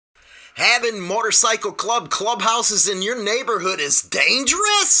Having motorcycle clubhouses in your neighborhood is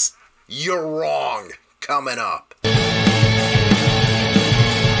dangerous? You're wrong. Coming up.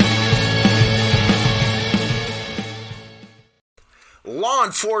 Law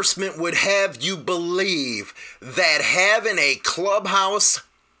enforcement would have you believe that having a clubhouse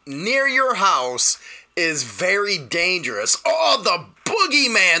near your house is very dangerous. Oh, the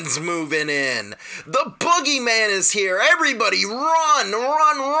boogeyman's moving in. The boogeyman is here. Everybody run,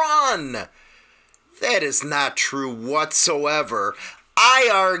 run, run. That is not true whatsoever. I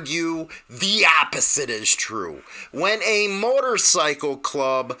argue the opposite is true. When a motorcycle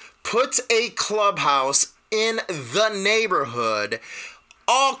club puts a clubhouse in the neighborhood,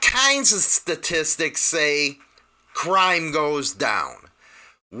 all kinds of statistics say crime goes down.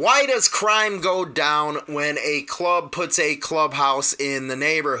 Why does crime go down when a club puts a clubhouse in the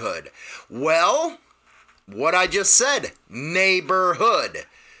neighborhood? Well, what I just said, neighborhood.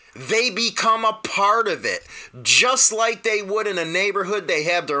 They become a part of it. Just like they would in a neighborhood, they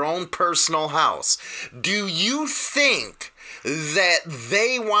have their own personal house. Do you think that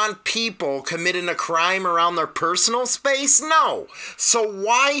they want people committing a crime around their personal space? No. So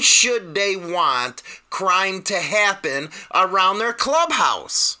why should they want crime to happen around their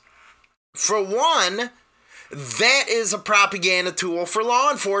clubhouse? For one, that is a propaganda tool for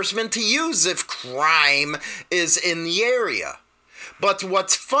law enforcement to use if crime is in the area. But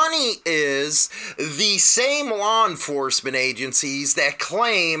what's funny is the same law enforcement agencies that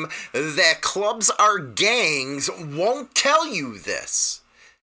claim that clubs are gangs won't tell you this.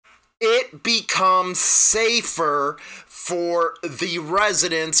 It becomes safer for the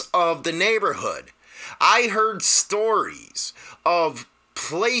residents of the neighborhood. I heard stories of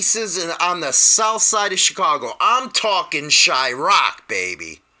places on the south side of Chicago. I'm talking Chiraq,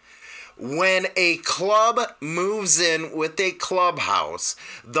 baby. When a club moves in with a clubhouse,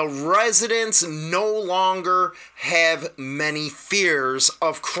 the residents no longer have many fears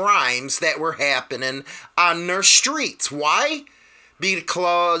of crimes that were happening on their streets. Why?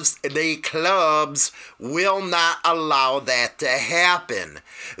 Because the clubs will not allow that to happen.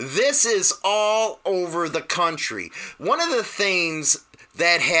 This is all over the country. One of the things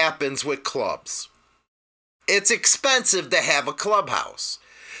that happens with clubs, it's expensive to have a clubhouse.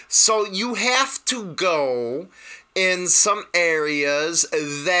 So you have to go in some areas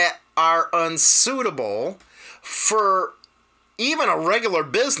that are unsuitable for even a regular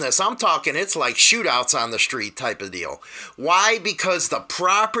business. I'm talking it's like shootouts on the street type of deal. Why? Because the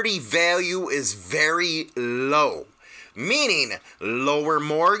property value is very low. Meaning lower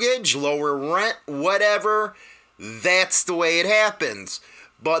mortgage, lower rent, whatever. That's the way it happens.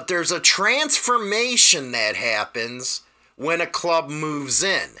 But there's a transformation that happens when a club moves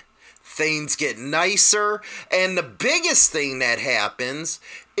in. Things get nicer, and the biggest thing that happens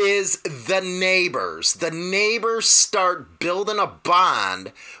is the neighbors. The neighbors start building a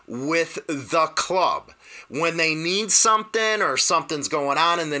bond with the club. When they need something or something's going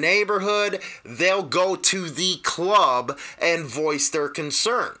on in the neighborhood, they'll go to the club and voice their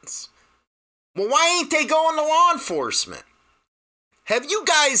concerns. Well, why ain't they going to law enforcement? Have you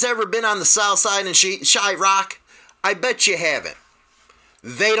guys ever been on the south side in Chiraq? I bet you haven't.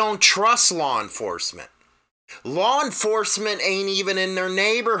 They don't trust law enforcement. Law enforcement ain't even in their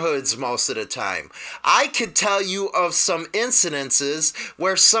neighborhoods most of the time. I could tell you of some incidences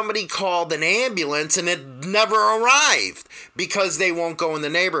where somebody called an ambulance and it never arrived because they won't go in the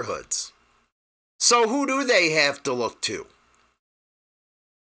neighborhoods. So who do they have to look to?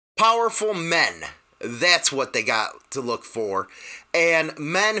 Powerful men. That's what they got to look for. And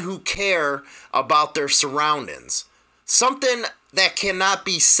men who care about their surroundings. Something that cannot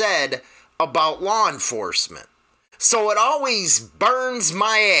be said about law enforcement. So it always burns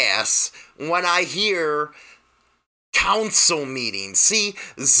my ass when I hear council meetings. See,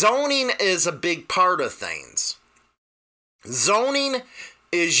 zoning is a big part of things. Zoning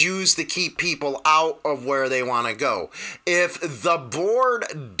is used to keep people out of where they want to go. If the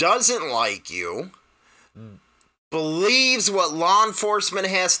board doesn't like you, believes what law enforcement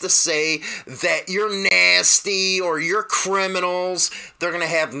has to say, that you're nasty or you're criminals, they're going to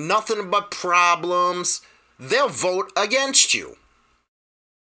have nothing but problems, they'll vote against you.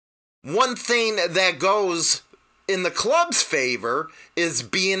 One thing that goes in the club's favor is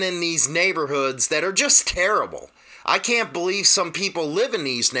being in these neighborhoods that are just terrible. I can't believe some people live in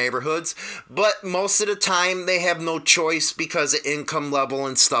these neighborhoods, but most of the time they have no choice because of income level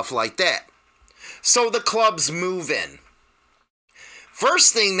and stuff like that. So the clubs move in.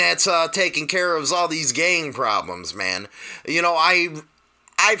 First thing that's taken care of is all these gang problems, man. You know, I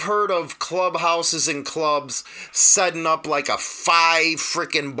I've heard of clubhouses and clubs setting up like a 5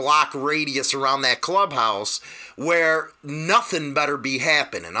 freaking block radius around that clubhouse where nothing better be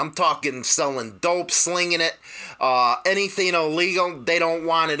happening. I'm talking selling dope, slinging it, anything illegal. They don't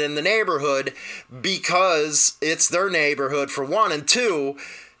want it in the neighborhood because it's their neighborhood, for one, and two,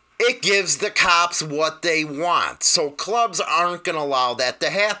 it gives the cops what they want. So clubs aren't going to allow that to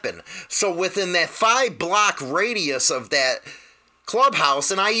happen. So within that 5 block radius of that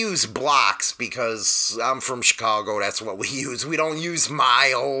clubhouse, and I use blocks because I'm from Chicago, that's what we use. We don't use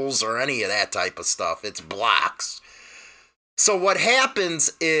miles or any of that type of stuff. It's blocks. So what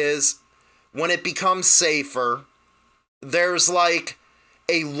happens is when it becomes safer, there's like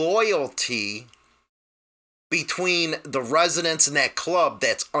a loyalty between the residents in that club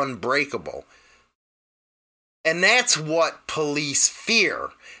that's unbreakable. And that's what police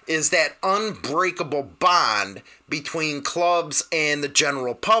fear, is that unbreakable bond between clubs and the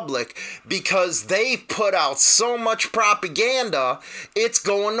general public, because they've put out so much propaganda, it's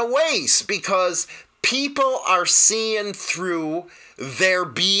going to waste because people are seeing through their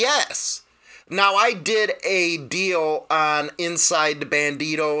BS. Now, I did a deal on Inside the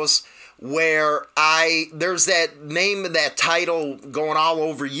Banditos where there's that name of that title going all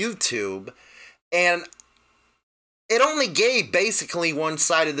over YouTube, and it only gave basically one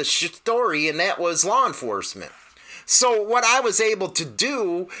side of the story, and that was law enforcement. So what I was able to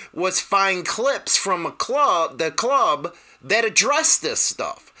do was find clips from the club that addressed this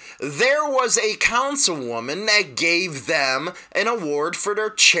stuff. There was a councilwoman that gave them an award for their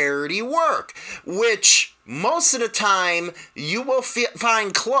charity work, which most of the time you will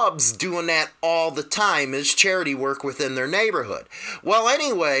find clubs doing that all the time as charity work within their neighborhood. Well,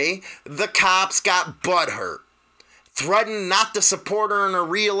 anyway, the cops got butthurt, threatened not to support her in a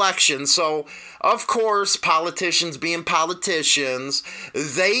re-election. So, of course, politicians being politicians,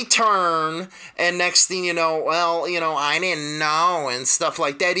 they turn, and next thing you know, well, I didn't know, and stuff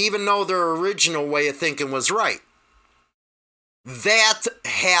like that, even though their original way of thinking was right. That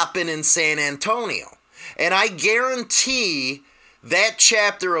happened in San Antonio. And I guarantee that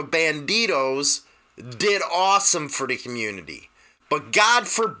chapter of Banditos did awesome for the community. But God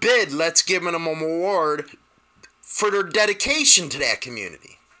forbid, let's give them an award for their dedication to that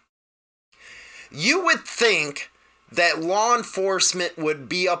community. You would think that law enforcement would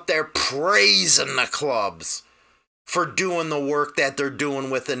be up there praising the clubs for doing the work that they're doing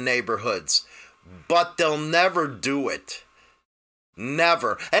within neighborhoods, but they'll never do it.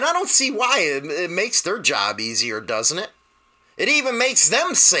 Never. And I don't see why. It makes their job easier, doesn't it? It even makes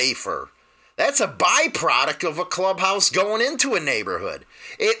them safer. That's a byproduct of a clubhouse going into a neighborhood.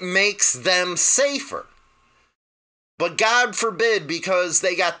 It makes them safer. But God forbid, because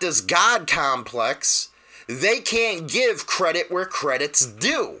they got this God complex, they can't give credit where credit's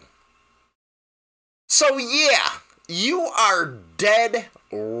due. So yeah, you are dead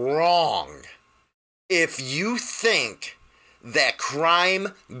wrong if you think that crime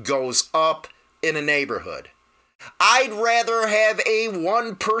goes up in a neighborhood. I'd rather have a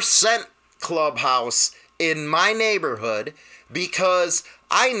 1% clubhouse in my neighborhood because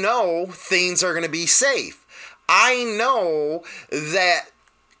I know things are going to be safe. I know that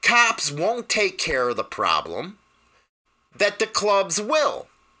cops won't take care of the problem, that the clubs will.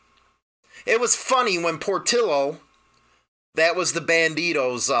 It was funny when Portillo, that was the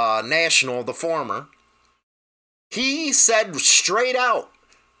Banditos national, the former, he said straight out,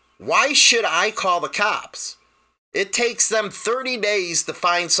 why should I call the cops? It takes them 30 days to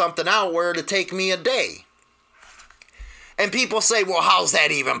find something out where it'll take me a day. And people say, well, how's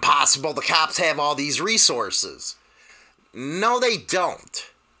that even possible? The cops have all these resources. No, they don't.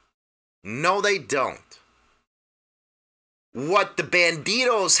 No, they don't. What the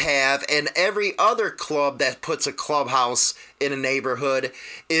Banditos have, and every other club that puts a clubhouse in a neighborhood,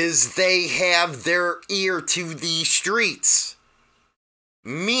 is they have their ear to the streets.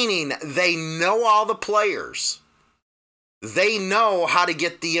 Meaning they know all the players. They know how to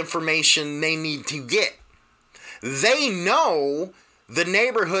get the information they need to get. They know the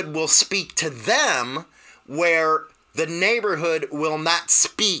neighborhood will speak to them where the neighborhood will not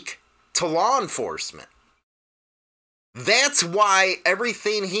speak to law enforcement. That's why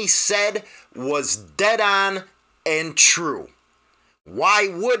everything he said was dead on and true. Why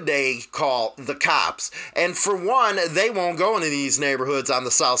would they call the cops? And for one, they won't go into these neighborhoods on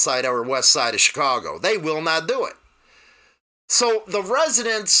the south side or west side of Chicago. They will not do it. So the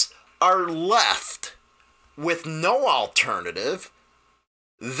residents are left with no alternative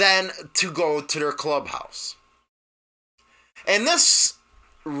than to go to their clubhouse. And this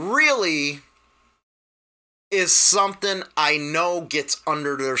really is something I know gets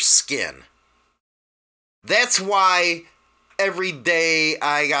under their skin. That's why every day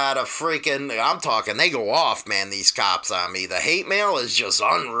I got a freaking, I'm talking, they go off, man, these cops on me. The hate mail is just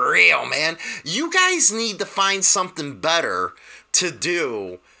unreal, man. You guys need to find something better to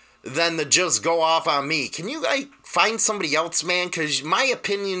do than to just go off on me. Can you guys find somebody else, man? Because my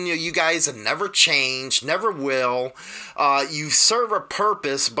opinion, you guys have never changed, never will. You serve a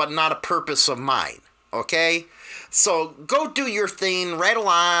purpose, but not a purpose of mine, okay? So go do your thing, rattle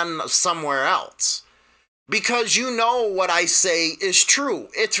on somewhere else. Because you know what I say is true.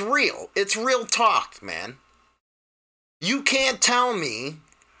 It's real. It's real talk, man. You can't tell me,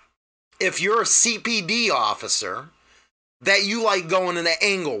 if you're a CPD officer, that you like going into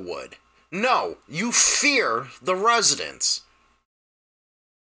Englewood. No, you fear the residents.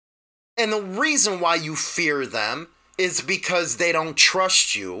 And the reason why you fear them is because they don't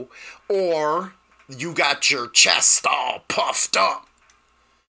trust you, or you got your chest all puffed up.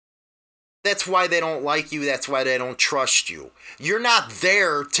 That's why they don't like you. That's why they don't trust you. You're not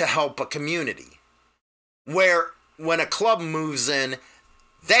there to help a community. Where when a club moves in,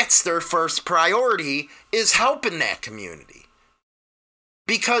 that's their first priority, is helping that community.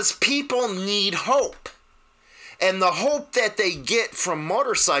 Because people need hope. And the hope that they get from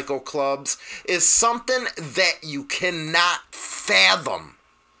motorcycle clubs is something that you cannot fathom.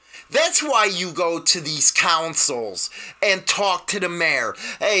 That's why you go to these councils and talk to the mayor.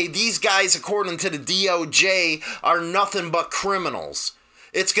 Hey, these guys, according to the DOJ, are nothing but criminals.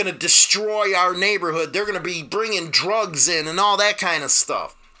 It's going to destroy our neighborhood. They're going to be bringing drugs in and all that kind of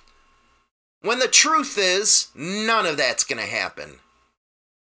stuff. When the truth is, none of that's going to happen.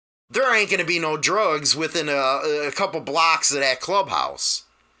 There ain't going to be no drugs within a couple blocks of that clubhouse.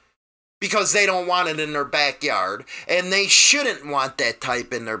 Because they don't want it in their backyard, and they shouldn't want that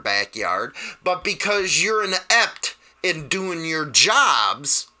type in their backyard, but because you're inept in doing your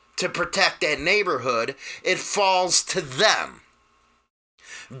jobs to protect that neighborhood, it falls to them.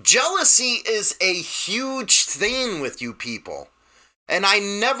 Jealousy is a huge thing with you people, and I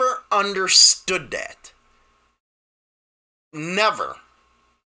never understood that. Never.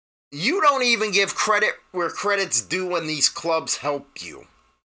 You don't even give credit where credit's due when these clubs help you.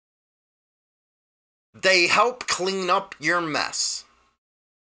 They help clean up your mess.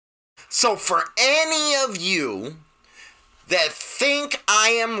 So for any of you that think I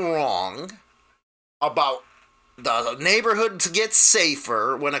am wrong about the neighborhood to get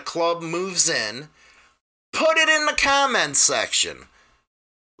safer when a club moves in, put it in the comments section.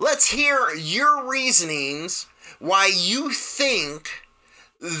 Let's hear your reasonings why you think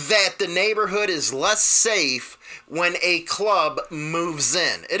that the neighborhood is less safe when a club moves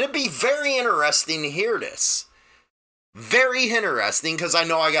in. It'd be very interesting to hear this. Very interesting, because I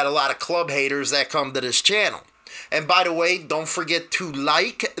know I got a lot of club haters that come to this channel. And by the way, don't forget to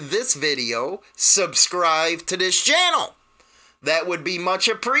like this video, subscribe to this channel. That would be much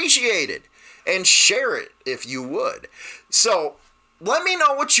appreciated. And share it if you would. So, let me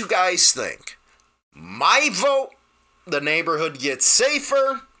know what you guys think. My vote, the neighborhood gets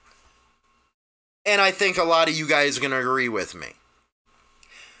safer, and I think a lot of you guys are going to agree with me.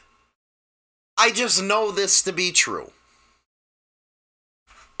 I just know this to be true.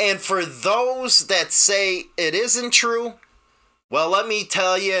 And for those that say it isn't true, well, let me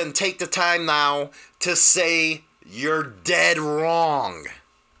tell you and take the time now to say you're dead wrong.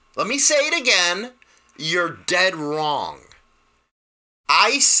 Let me say it again. You're dead wrong.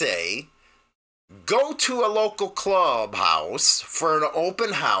 I say, go to a local clubhouse for an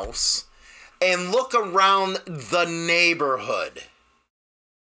open house and look around the neighborhood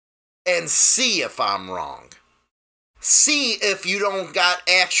and see if I'm wrong. See if you don't got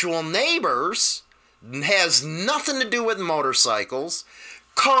actual neighbors, has nothing to do with motorcycles,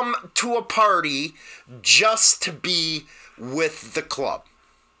 come to a party just to be with the club.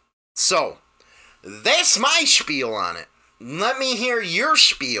 So, that's my spiel on it. Let me hear your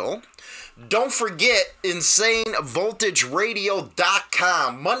spiel. Don't forget,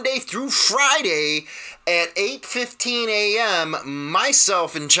 InsaneVoltageRadio.com, Monday through Friday at 8:15 a.m.,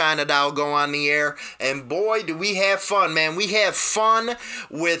 myself and China Doll go on the air, and boy, do we have fun, man. We have fun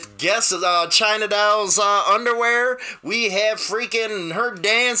with guests, China Doll's underwear. We have freaking her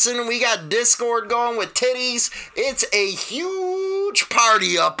dancing. We got Discord going with titties. It's a huge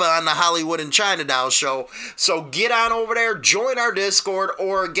party up on the Hollywood and China Doll show. So get on over there, join our Discord,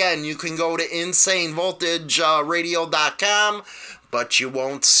 or again, you can go to InsaneVoltageRadio.com. But you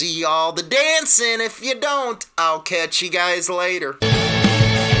won't see all the dancing if you don't. I'll catch you guys later.